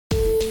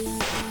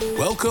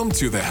Welcome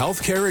to the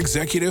Healthcare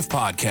Executive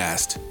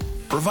Podcast,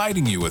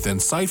 providing you with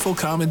insightful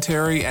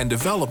commentary and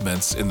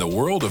developments in the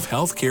world of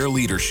healthcare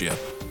leadership.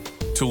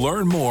 To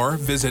learn more,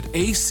 visit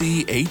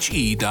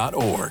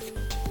ache.org.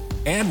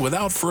 And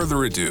without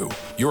further ado,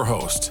 your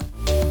host.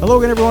 Hello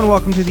again, everyone.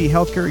 Welcome to the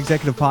Healthcare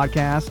Executive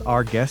Podcast.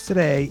 Our guest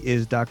today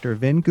is Dr.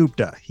 Vin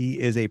Gupta. He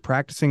is a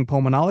practicing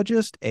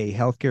pulmonologist, a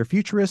healthcare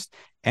futurist,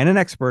 and an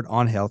expert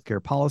on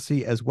healthcare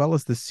policy, as well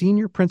as the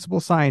senior principal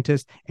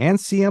scientist and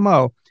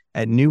CMO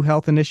at New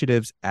Health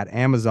Initiatives at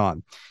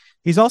Amazon.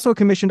 He's also a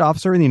commissioned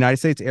officer in the United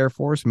States Air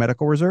Force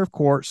Medical Reserve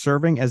Corps,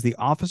 serving as the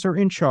officer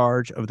in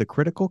charge of the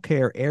critical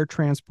care air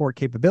transport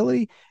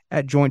capability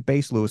at Joint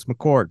Base Lewis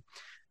McChord.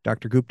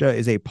 Dr. Gupta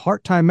is a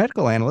part-time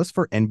medical analyst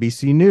for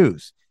NBC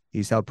News.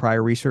 He's held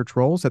prior research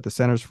roles at the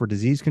Centers for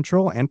Disease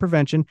Control and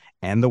Prevention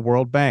and the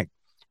World Bank,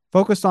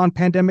 focused on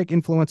pandemic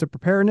influenza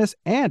preparedness,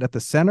 and at the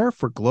Center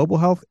for Global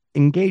Health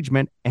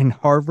Engagement and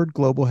Harvard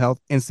Global Health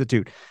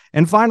Institute.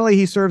 And finally,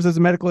 he serves as a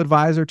medical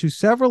advisor to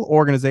several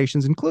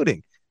organizations,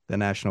 including the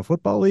National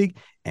Football League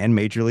and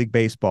Major League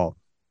Baseball.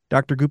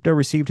 Dr. Gupta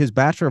received his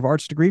Bachelor of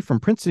Arts degree from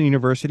Princeton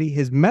University,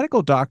 his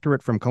medical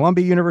doctorate from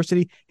Columbia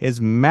University,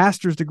 his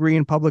master's degree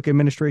in public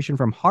administration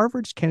from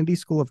Harvard's Kennedy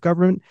School of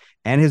Government,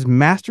 and his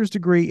master's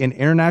degree in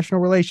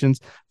international relations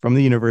from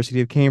the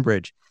University of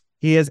Cambridge.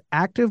 He has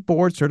active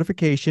board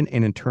certification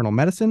in internal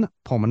medicine,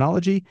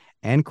 pulmonology,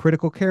 and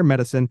critical care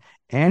medicine,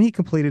 and he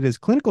completed his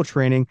clinical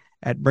training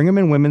at Brigham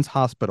and Women's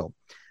Hospital.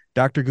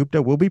 Dr.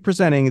 Gupta will be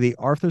presenting the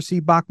Arthur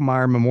C.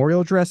 Bachmeier Memorial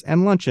Address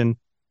and Luncheon,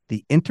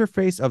 The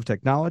Interface of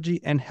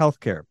Technology and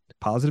Healthcare,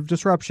 Positive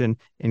Disruption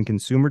in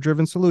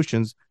Consumer-Driven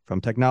Solutions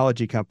from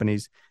Technology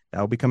Companies. That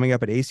will be coming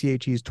up at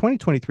ACHE's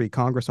 2023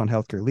 Congress on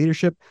Healthcare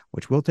Leadership,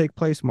 which will take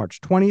place March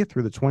 20th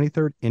through the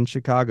 23rd in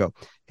Chicago.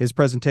 His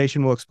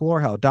presentation will explore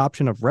how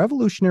adoption of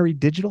revolutionary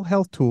digital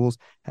health tools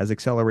has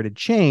accelerated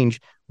change,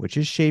 which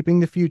is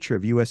shaping the future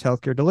of U.S.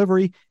 healthcare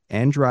delivery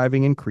and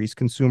driving increased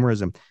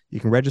consumerism.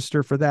 You can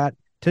register for that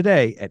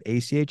today at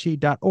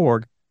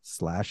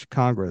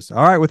ache.org/Congress.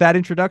 All right, with that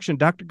introduction,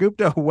 Dr.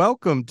 Gupta,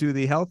 welcome to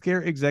the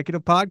Healthcare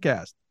Executive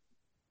Podcast.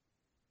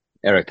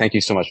 Eric, thank you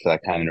so much for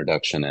that kind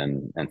introduction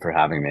and for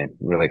having me.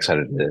 Really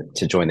excited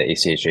to join the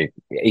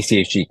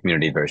ACHE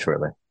community very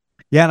shortly.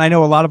 Yeah, and I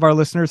know a lot of our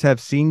listeners have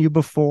seen you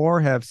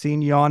before, have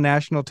seen you on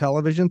national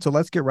television. So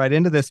let's get right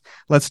into this.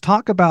 Let's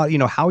talk about,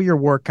 how your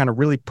work kind of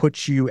really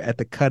puts you at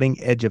the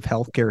cutting edge of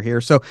healthcare here.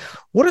 So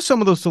what are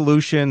some of those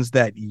solutions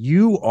that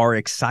you are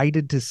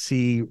excited to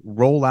see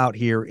roll out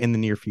here in the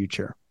near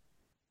future?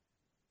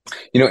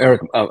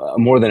 Eric,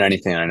 more than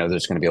anything, I know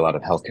there's going to be a lot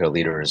of healthcare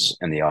leaders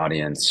in the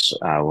audience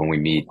when we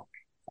meet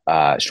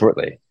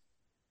shortly.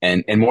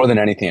 And more than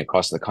anything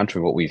across the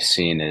country, what we've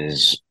seen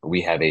is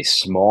we have a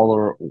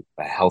smaller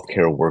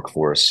healthcare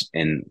workforce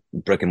in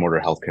brick and mortar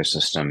healthcare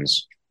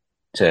systems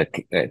to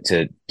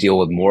deal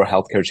with more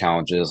healthcare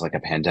challenges like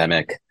a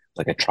pandemic,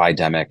 like a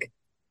tridemic.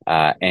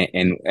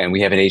 And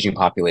we have an aging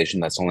population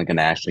that's only going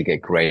to actually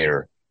get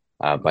grayer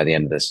by the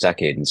end of this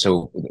decade. And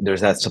so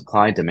there's that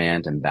supply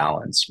demand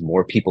imbalance.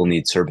 More people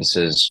need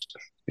services.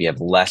 We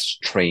have less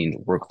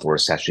trained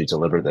workforce to actually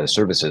deliver those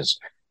services.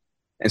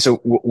 And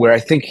so where I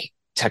think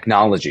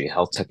technology,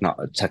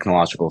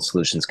 technological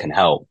solutions can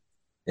help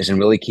is in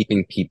really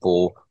keeping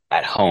people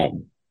at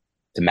home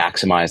to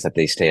maximize that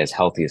they stay as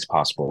healthy as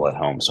possible at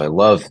home. So I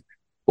love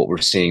what we're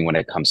seeing when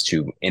it comes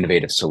to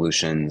innovative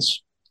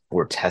solutions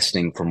for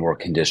testing for more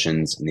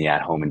conditions in the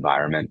at-home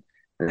environment,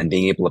 and then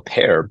being able to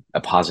pair a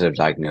positive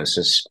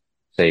diagnosis,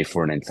 say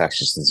for an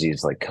infectious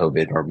disease like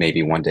COVID or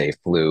maybe one day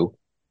flu,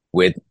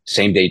 with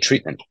same-day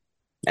treatment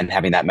and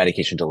having that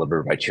medication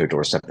delivered right to your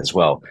doorstep as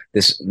well.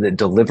 The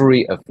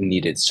delivery of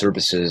needed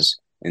services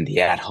in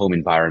the at-home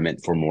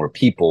environment for more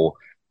people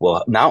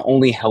will not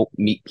only help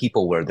meet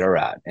people where they're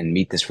at and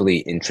meet this really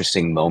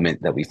interesting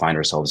moment that we find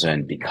ourselves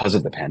in because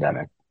of the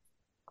pandemic,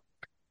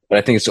 but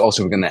I think it's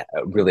also going to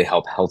really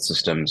help health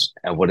systems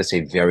at what is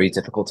a very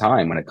difficult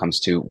time when it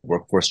comes to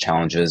workforce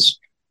challenges,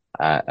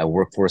 a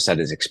workforce that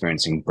is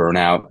experiencing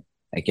burnout.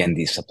 Again,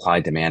 these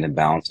supply-demand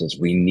imbalances.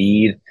 We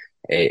need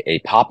a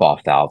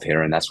pop-off valve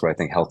here, and that's where I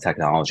think health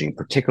technology, and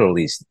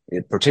particularly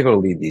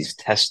these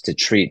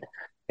test-to-treat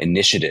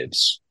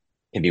initiatives,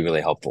 can be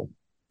really helpful.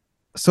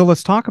 So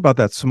let's talk about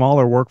that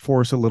smaller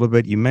workforce a little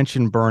bit. You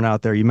mentioned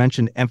burnout there. You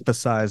mentioned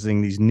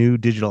emphasizing these new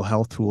digital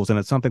health tools, and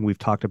it's something we've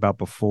talked about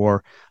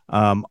before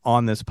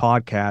on this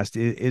podcast,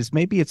 is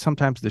maybe it's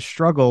sometimes the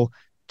struggle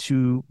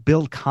to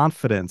build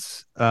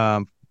confidence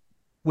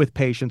with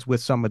patients with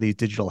some of these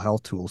digital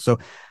health tools. So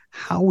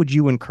how would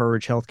you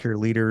encourage healthcare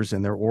leaders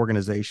and their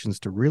organizations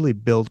to really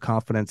build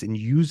confidence in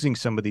using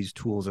some of these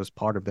tools as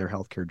part of their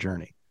healthcare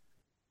journey?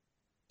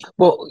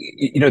 Well,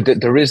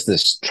 there is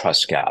this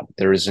trust gap.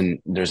 There's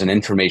an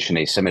information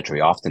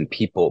asymmetry. Often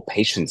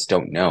patients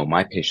don't know,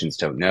 my patients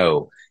don't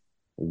know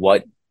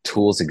what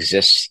tools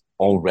exist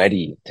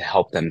already to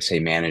help them, say,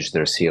 manage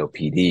their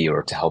COPD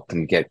or to help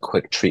them get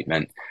quick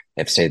treatment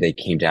if, say, they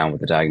came down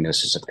with a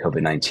diagnosis of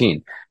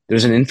COVID-19.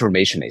 There's an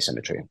information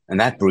asymmetry, and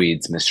that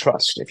breeds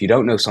mistrust. If you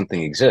don't know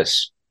something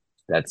exists,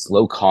 that's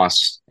low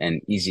cost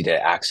and easy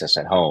to access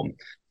at home.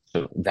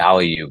 So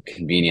value,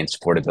 convenience,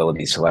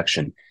 portability,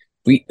 selection.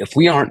 If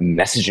we aren't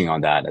messaging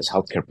on that as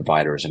healthcare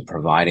providers and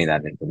providing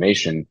that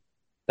information,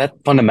 that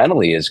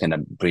fundamentally is going to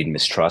breed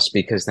mistrust,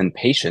 because then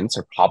patients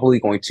are probably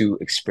going to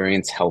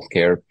experience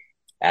healthcare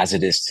as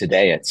it is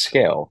today at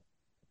scale.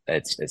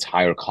 It's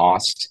higher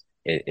cost.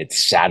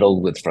 It's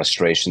saddled with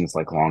frustrations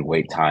like long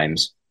wait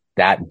times.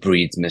 That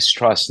breeds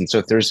mistrust. And so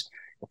if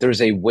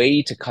there's a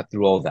way to cut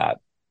through all that,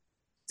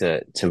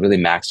 to really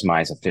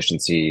maximize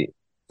efficiency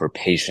for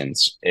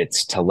patients,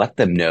 it's to let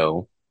them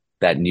know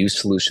that new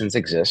solutions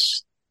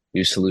exist.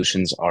 New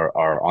solutions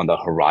are on the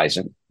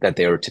horizon, that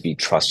they are to be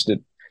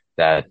trusted,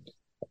 that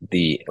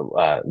the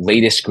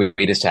latest,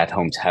 greatest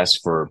at-home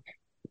test for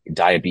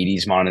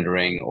diabetes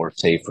monitoring, or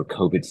say for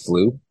COVID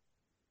flu,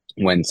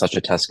 when such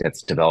a test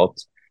gets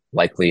developed,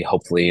 likely,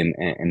 hopefully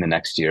in the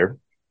next year,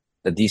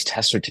 that these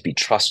tests are to be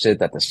trusted,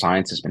 that the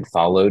science has been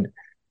followed,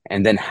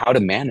 and then how to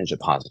manage a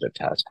positive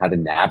test, how to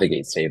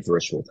navigate, say, a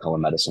virtual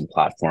telemedicine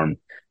platform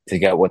to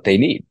get what they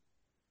need.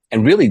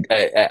 And really,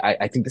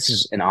 I think this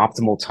is an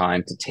optimal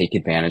time to take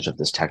advantage of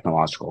this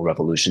technological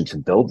revolution to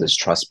build this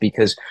trust,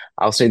 because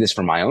I'll say this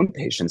for my own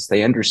patients,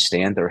 they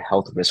understand their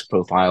health risk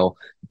profile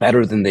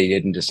better than they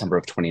did in December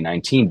of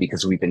 2019,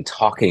 because we've been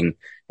talking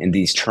in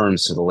these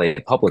terms to the lay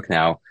public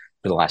now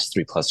for the last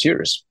 3+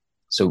 years.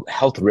 So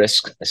health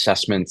risk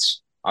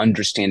assessments,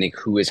 understanding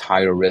who is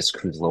higher risk,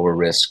 who's lower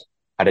risk,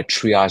 how to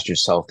triage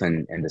yourself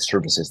and the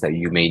services that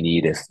you may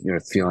need if you're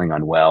feeling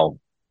unwell.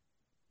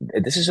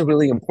 This is a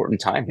really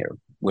important time here,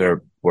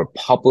 where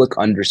public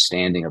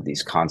understanding of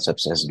these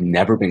concepts has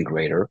never been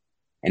greater.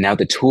 And now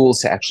the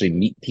tools to actually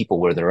meet people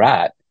where they're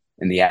at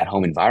in the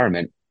at-home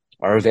environment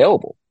are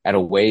available at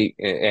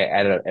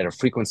a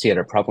frequency, at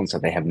a prevalence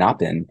that they have not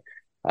been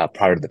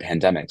prior to the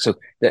pandemic. So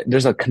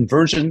there's a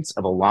convergence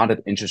of a lot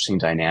of interesting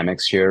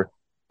dynamics here.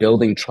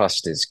 Building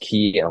trust is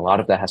key. A lot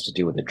of that has to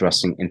do with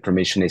addressing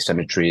information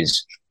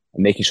asymmetries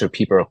and making sure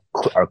people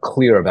are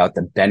clear about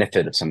the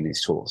benefit of some of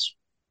these tools.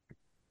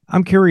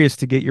 I'm curious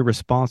to get your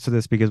response to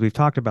this, because we've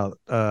talked about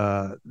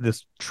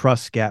this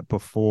trust gap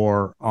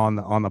before on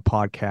the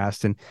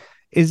podcast. And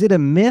is it a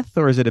myth,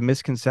 or is it a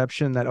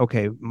misconception that,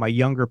 okay, my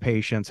younger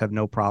patients have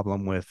no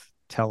problem with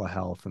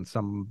telehealth and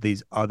some of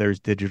these others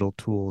digital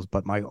tools,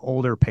 but my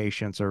older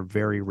patients are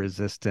very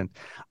resistant?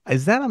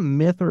 Is that a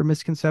myth or a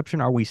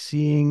misconception? Are we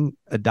seeing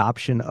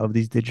adoption of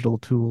these digital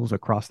tools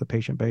across the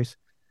patient base?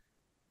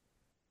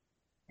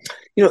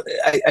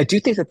 I do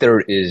think that there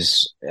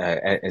is,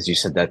 as you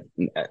said, that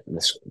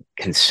this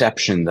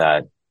conception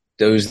that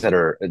those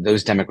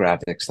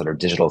demographics that are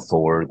digital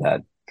forward,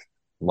 that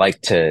like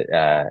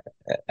to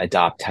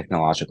adopt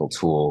technological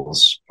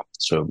tools,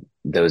 so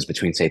those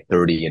between, say,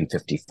 30 and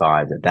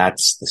 55,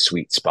 that's the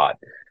sweet spot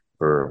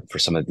for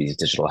some of these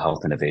digital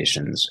health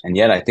innovations. And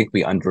yet I think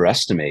we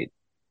underestimate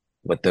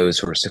what those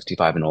who are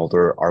 65 and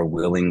older are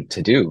willing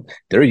to do.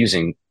 They're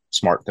using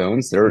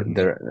smartphones.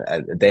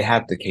 They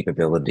have the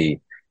capability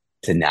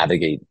to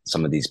navigate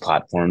some of these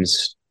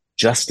platforms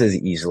just as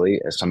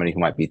easily as somebody who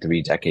might be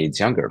 3 decades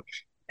younger.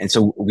 And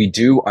so we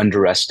do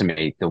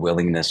underestimate the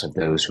willingness of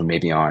those who may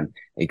be on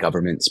a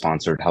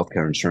government-sponsored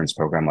healthcare insurance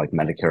program like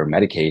Medicare or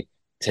Medicaid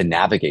to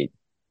navigate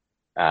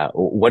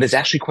what is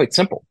actually quite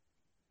simple.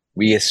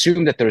 We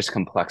assume that there's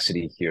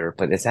complexity here,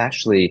 but it's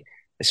actually,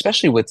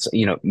 especially with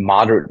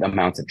moderate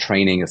amounts of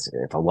training,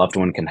 if a loved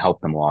one can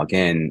help them log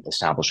in,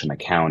 establish an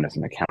account, if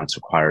an account's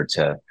required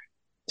to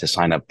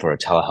sign up for a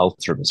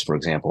telehealth service, for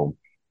example,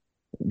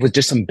 with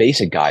just some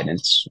basic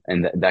guidance,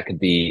 and that could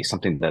be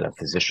something that a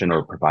physician or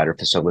a provider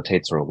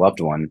facilitates, or a loved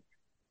one.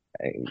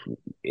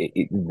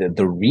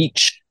 The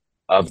reach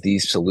of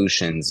these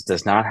solutions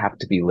does not have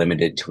to be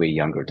limited to a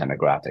younger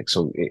demographic.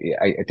 So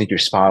I think you're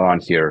spot on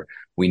here.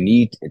 We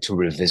need to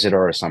revisit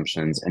our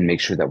assumptions and make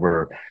sure that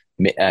we're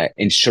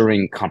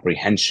ensuring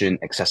comprehension,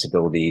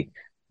 accessibility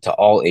to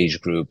all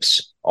age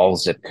groups, all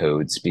zip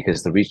codes,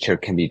 because the reach here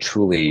can be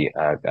truly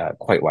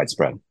quite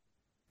widespread.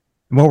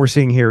 And what we're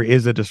seeing here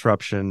is a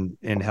disruption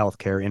in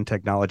healthcare, in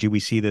technology. We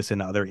see this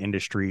in other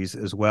industries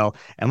as well.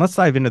 And let's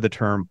dive into the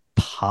term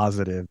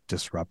positive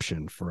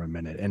disruption for a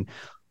minute. And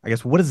I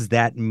guess, what does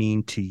that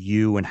mean to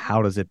you, and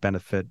how does it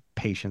benefit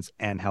patients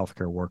and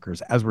healthcare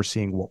workers as we're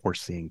seeing what we're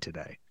seeing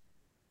today?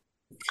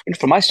 And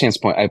from my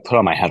standpoint, I put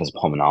on my hat as a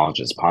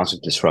pulmonologist.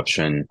 Positive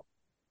disruption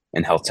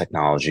in health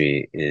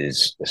technology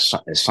is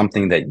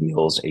something that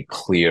yields a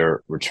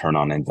clear return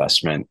on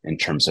investment in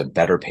terms of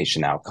better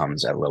patient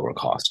outcomes at lower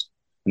cost.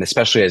 And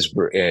especially as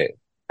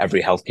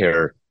every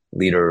healthcare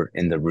leader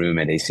in the room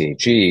at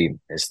ACHE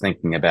is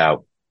thinking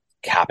about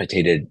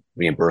capitated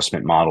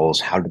reimbursement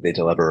models, how do they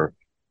deliver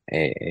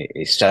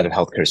a set of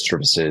healthcare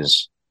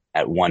services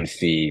at one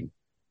fee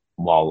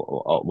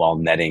while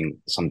netting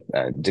some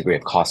degree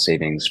of cost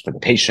savings for the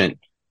patient,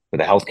 for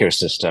the healthcare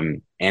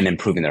system, and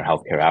improving their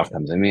healthcare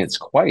outcomes. I mean, it's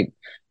quite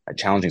a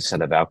challenging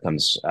set of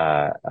outcomes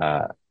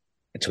to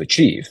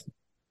achieve.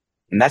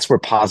 And that's where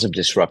positive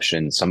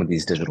disruption, some of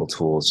these digital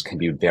tools, can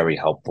be very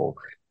helpful.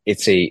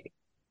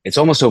 It's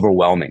almost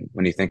overwhelming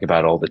when you think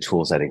about all the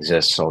tools that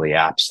exist, all the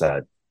apps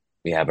that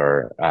We have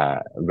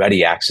our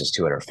ready access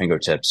to it at our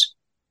fingertips.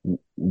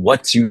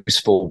 What's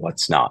useful,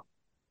 what's not.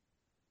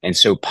 And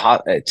so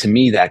to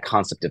me, that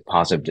concept of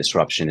positive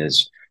disruption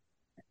is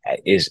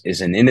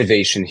an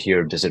innovation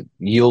here. Does it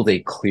yield a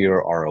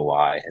clear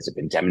ROI? Has it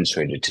been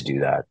demonstrated to do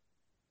that?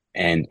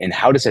 And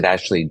how does it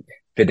actually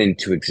fit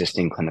into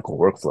existing clinical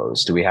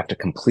workflows? Do we have to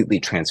completely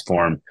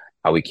transform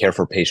how we care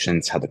for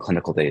patients, how the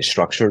clinical day is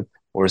structured,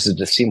 or is it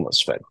a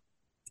seamless fit?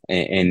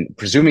 And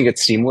presuming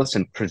it's seamless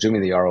and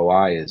presuming the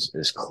ROI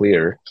is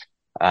clear,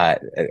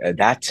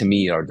 that to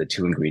me are the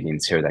two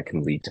ingredients here that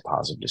can lead to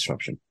positive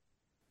disruption.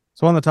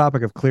 So on the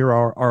topic of clear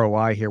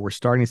ROI here, we're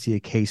starting to see a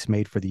case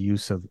made for the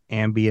use of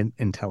ambient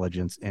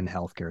intelligence in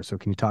healthcare. So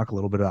can you talk a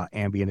little bit about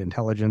ambient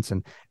intelligence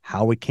and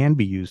how it can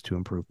be used to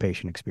improve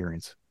patient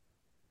experience?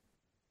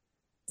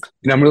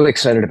 I'm really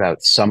excited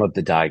about some of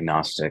the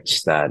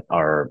diagnostics that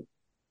are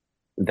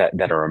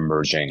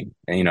emerging.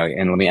 And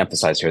let me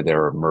emphasize here,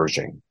 they're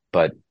emerging.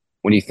 But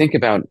when you think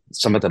about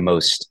some of the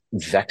most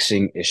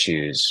vexing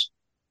issues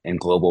in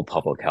global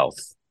public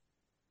health,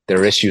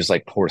 there are issues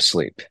like poor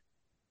sleep.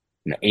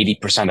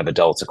 80% of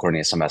adults,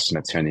 according to some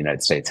estimates here in the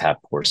United States, have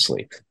poor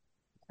sleep,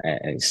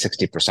 and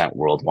 60%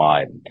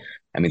 worldwide.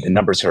 I mean, the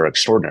numbers here are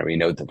extraordinary. We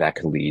know that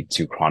could lead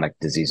to chronic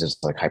diseases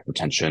like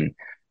hypertension,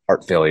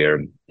 heart failure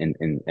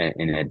in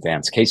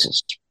advanced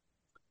cases.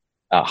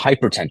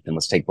 Hypertension,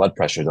 let's take blood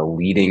pressure, the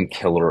leading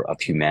killer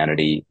of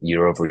humanity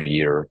year over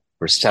year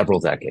for several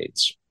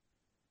decades,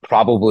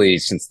 probably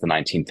since the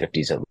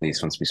 1950s, at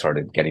least, once we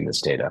started getting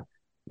this data.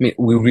 I mean,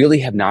 we really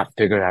have not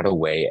figured out a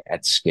way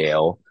at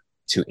scale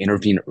to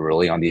intervene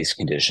early on these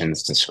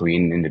conditions, to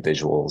screen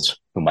individuals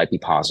who might be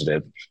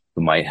positive,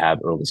 who might have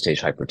early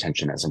stage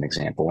hypertension as an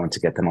example, and to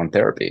get them on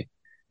therapy,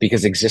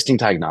 because existing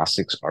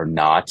diagnostics are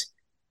not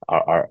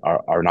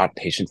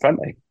patient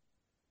friendly.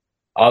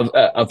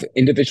 Of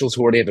individuals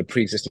who already have a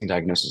pre-existing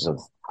diagnosis of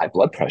high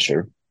blood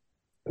pressure,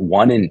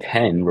 1 in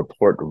 10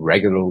 report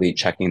regularly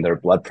checking their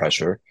blood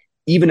pressure,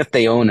 even if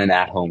they own an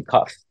at-home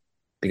cuff,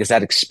 because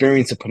that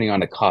experience of putting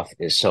on a cuff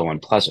is so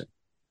unpleasant.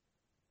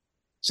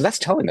 So that's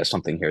telling us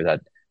something here,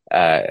 that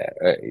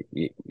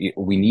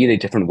we need a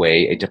different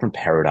way, a different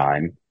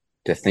paradigm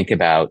to think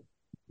about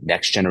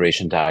next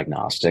generation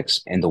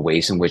diagnostics and the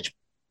ways in which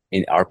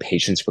our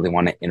patients really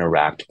want to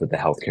interact with the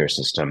healthcare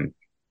system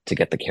to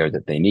get the care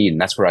that they need.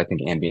 And that's where I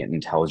think ambient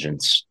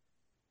intelligence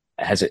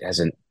has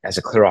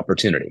a clear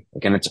opportunity.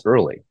 Again, it's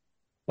early,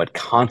 but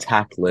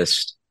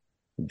contactless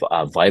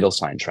vital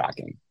sign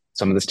tracking,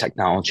 some of this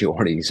technology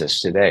already exists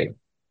today.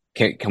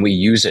 Can we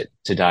use it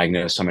to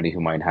diagnose somebody who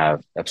might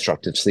have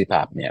obstructive sleep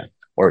apnea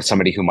or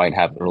somebody who might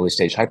have early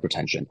stage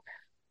hypertension?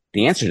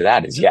 The answer to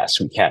that is yes,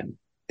 we can,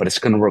 but it's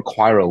going to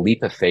require a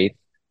leap of faith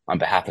on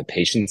behalf of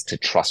patients to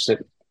trust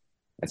it.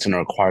 It's going to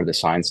require the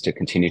science to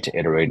continue to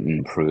iterate and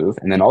improve.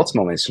 And then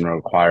ultimately, it's going to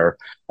require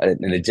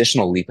an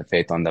additional leap of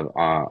faith on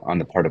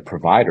the part of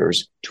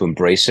providers to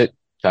embrace it,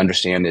 to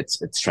understand its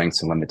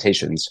strengths and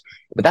limitations.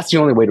 But that's the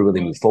only way to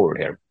really move forward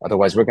here.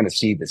 Otherwise, we're going to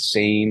see the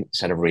same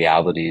set of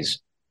realities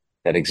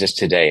that exist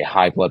today: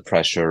 high blood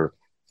pressure,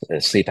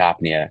 sleep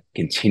apnea,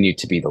 continue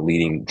to be the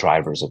leading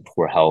drivers of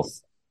poor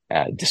health,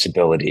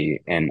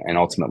 disability, and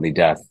ultimately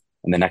death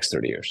in the next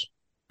 30 years.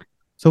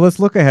 So let's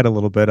look ahead a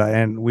little bit.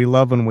 And we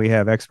love when we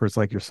have experts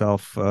like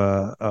yourself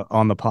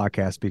on the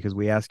podcast, because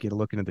we ask you to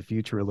look into the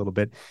future a little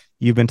bit.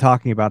 You've been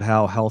talking about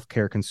how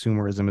healthcare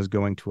consumerism is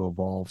going to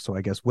evolve. So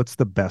I guess what's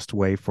the best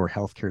way for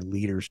healthcare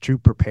leaders to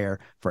prepare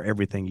for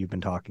everything you've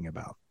been talking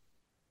about?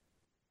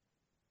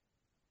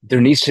 There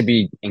needs to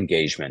be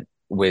engagement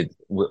with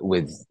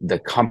the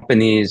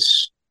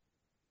companies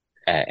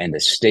and the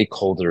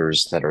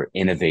stakeholders that are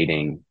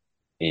innovating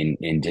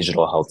in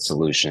digital health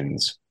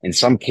solutions. In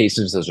some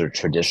cases, those are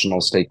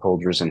traditional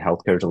stakeholders in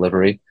healthcare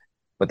delivery,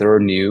 but there are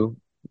new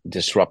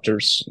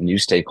disruptors, new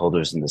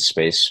stakeholders in the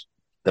space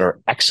that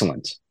are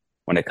excellent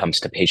when it comes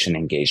to patient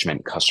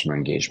engagement, customer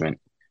engagement,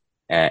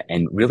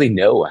 and really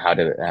know how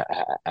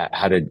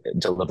to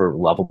deliver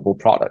lovable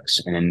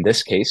products. And in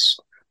this case,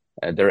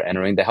 they're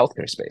entering the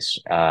healthcare space.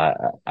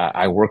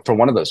 I work for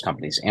one of those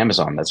companies,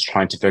 Amazon, that's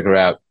trying to figure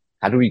out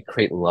how do we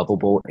create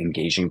lovable,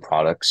 engaging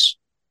products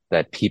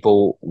that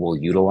people will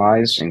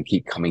utilize and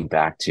keep coming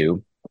back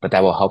to, but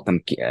that will help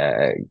them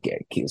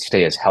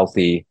stay as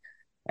healthy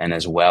and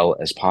as well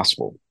as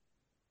possible.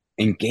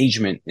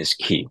 Engagement is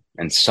key,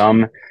 and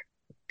some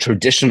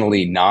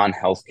traditionally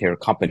non-healthcare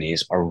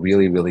companies are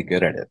really, really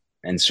good at it.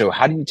 And so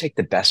how do you take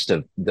the best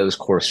of those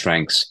core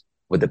strengths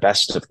with the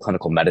best of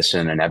clinical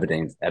medicine and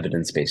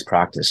evidence-based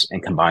practice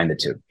and combine the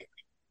two?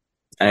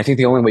 And I think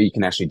the only way you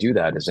can actually do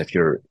that is if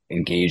you're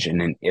engaged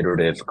in an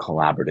iterative,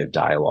 collaborative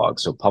dialogue.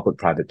 So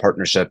public-private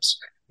partnerships,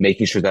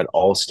 making sure that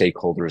all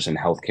stakeholders in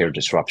healthcare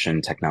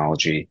disruption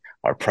technology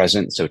are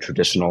present. So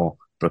traditional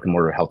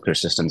brick-and-mortar healthcare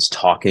systems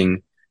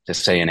talking to,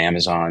 say, an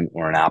Amazon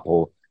or an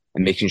Apple,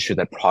 and making sure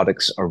that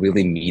products are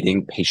really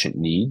meeting patient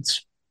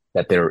needs,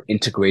 that they're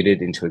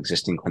integrated into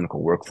existing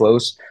clinical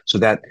workflows, so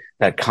that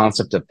that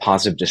concept of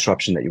positive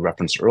disruption that you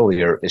referenced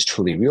earlier is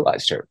truly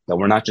realized here. That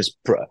we're not just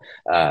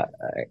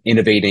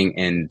innovating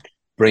in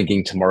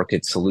bringing to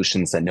market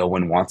solutions that no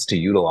one wants to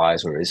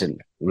utilize or isn't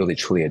really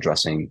truly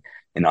addressing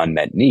an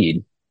unmet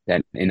need,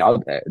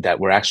 that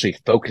we're actually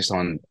focused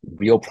on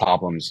real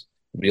problems,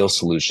 real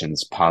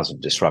solutions,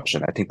 positive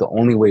disruption. I think the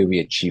only way we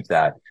achieve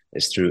that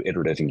is through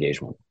iterative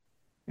engagement.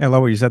 I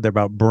love what you said there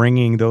about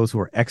bringing those who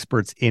are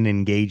experts in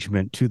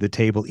engagement to the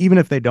table, even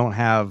if they don't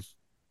have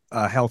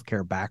a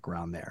healthcare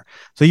background there.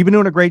 So you've been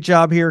doing a great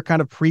job here,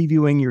 kind of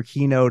previewing your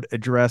keynote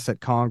address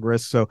at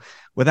Congress. So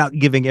without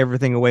giving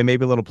everything away,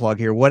 maybe a little plug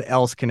here. What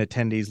else can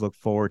attendees look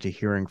forward to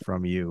hearing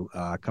from you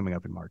coming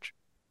up in March?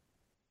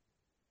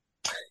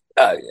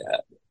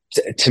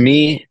 To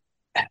me,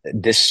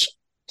 this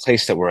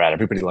place that we're at,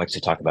 everybody likes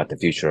to talk about the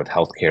future of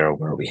healthcare.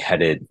 Where are we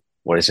headed?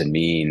 What does it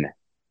mean?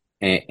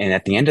 And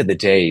at the end of the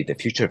day, the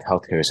future of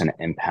healthcare is going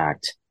to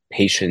impact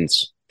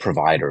patients,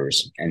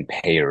 providers, and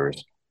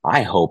payers.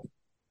 I hope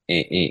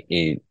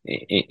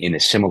in a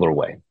similar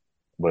way,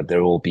 where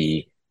there will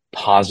be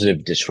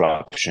positive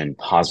disruption,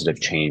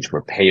 positive change,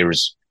 where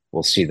payers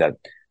will see that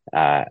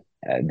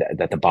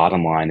that the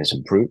bottom line is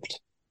improved,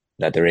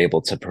 that they're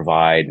able to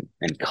provide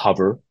and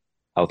cover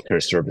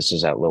healthcare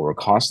services at lower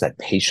cost, that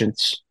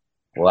patients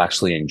will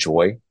actually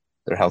enjoy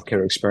their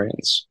healthcare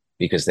experience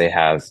because they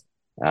have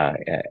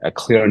a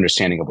clear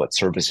understanding of what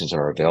services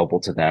are available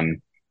to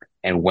them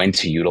and when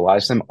to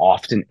utilize them.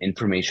 Often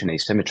information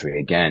asymmetry,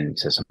 again,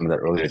 to some of the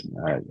earlier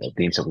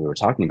themes that we were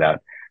talking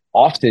about.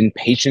 Often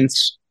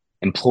patients,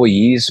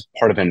 employees,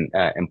 part of an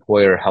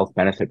employer health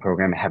benefit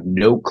program have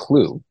no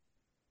clue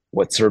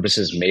what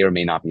services may or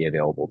may not be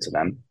available to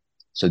them.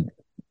 So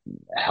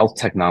health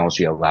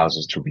technology allows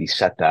us to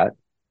reset that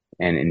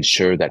and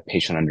ensure that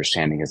patient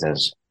understanding is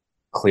as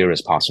clear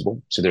as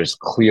possible. So there's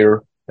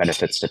clear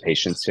benefits to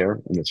patients here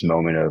in this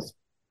moment of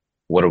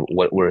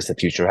where is the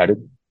future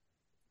headed?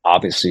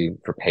 Obviously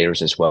for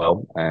payers as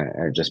well,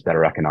 just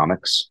better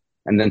economics.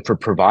 And then for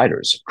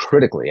providers,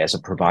 critically, as a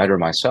provider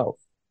myself,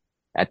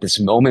 at this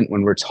moment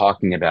when we're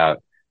talking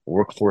about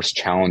workforce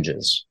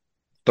challenges,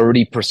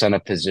 30%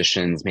 of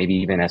physicians, maybe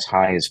even as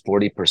high as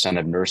 40%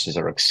 of nurses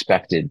are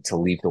expected to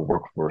leave the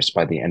workforce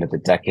by the end of the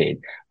decade.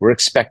 We're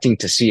expecting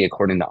to see,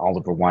 according to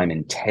Oliver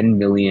Wyman, 10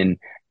 million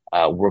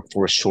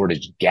workforce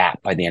shortage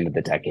gap by the end of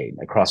the decade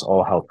across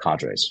all health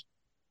cadres.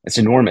 It's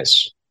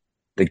enormous,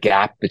 the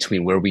gap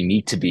between where we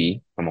need to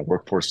be from a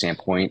workforce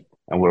standpoint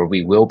and where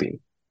we will be.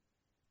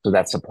 So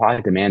that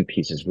supply demand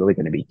piece is really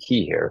going to be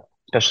key here,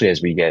 especially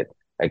as we get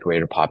a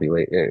greater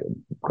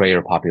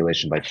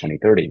population by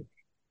 2030.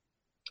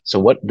 So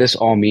what this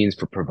all means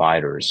for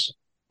providers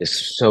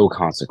is so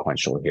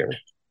consequential here.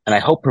 And I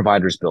hope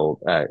providers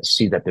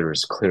see that there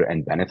is clear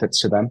end benefits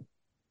to them,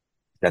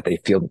 that they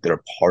feel that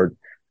they're part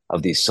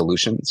of these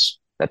solutions,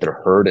 that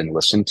they're heard and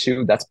listened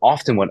to. That's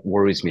often what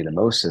worries me the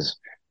most. Is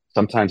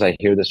sometimes I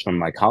hear this from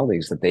my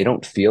colleagues that they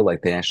don't feel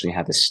like they actually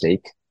have a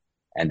stake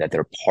and that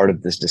they're part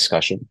of this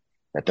discussion,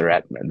 that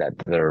they're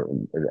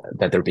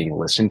being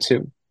listened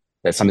to,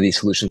 that some of these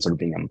solutions are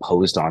being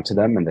imposed onto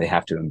them and they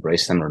have to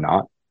embrace them or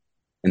not.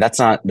 And that's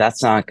not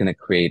going to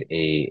create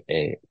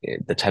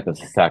the type of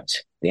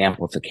effect, the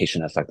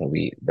amplification effect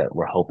that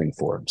we're hoping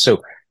for.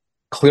 So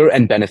clear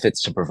end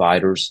benefits to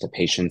providers, to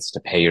patients, to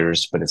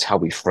payers, but it's how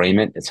we frame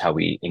it. It's how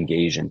we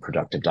engage in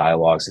productive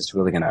dialogues. It's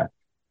really going to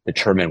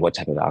determine what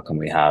type of outcome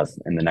we have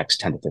in the next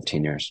 10 to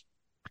 15 years.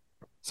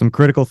 Some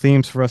critical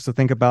themes for us to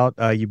think about.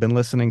 You've been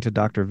listening to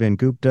Dr. Vin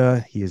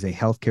Gupta. He is a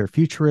healthcare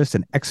futurist,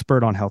 an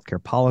expert on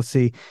healthcare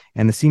policy,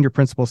 and the senior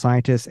principal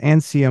scientist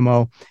and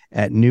CMO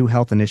at New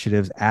Health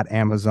Initiatives at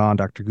Amazon.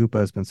 Dr. Gupta,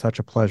 has been such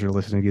a pleasure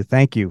listening to you.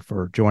 Thank you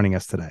for joining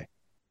us today.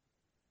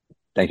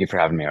 Thank you for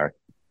having me, Eric.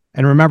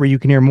 And remember, you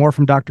can hear more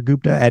from Dr.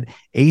 Gupta at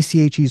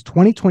ACHE's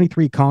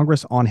 2023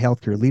 Congress on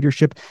Healthcare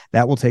Leadership.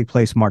 That will take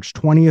place March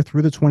 20th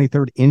through the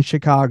 23rd in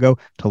Chicago.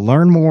 To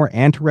learn more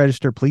and to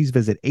register, please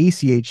visit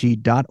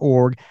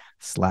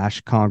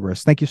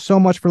ache.org/Congress. Thank you so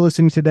much for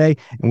listening today.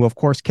 And we'll, of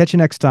course, catch you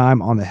next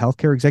time on the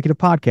Healthcare Executive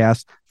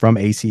Podcast from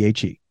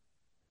ACHE.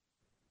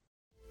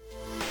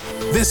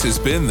 This has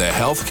been the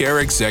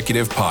Healthcare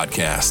Executive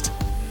Podcast,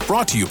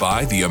 brought to you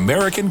by the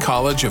American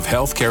College of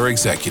Healthcare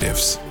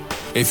Executives.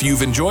 If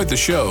you've enjoyed the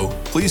show,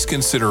 please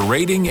consider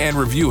rating and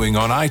reviewing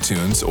on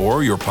iTunes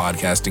or your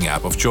podcasting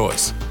app of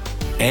choice.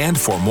 And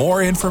for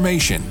more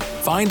information,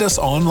 find us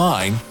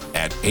online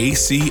at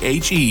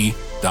ache.org.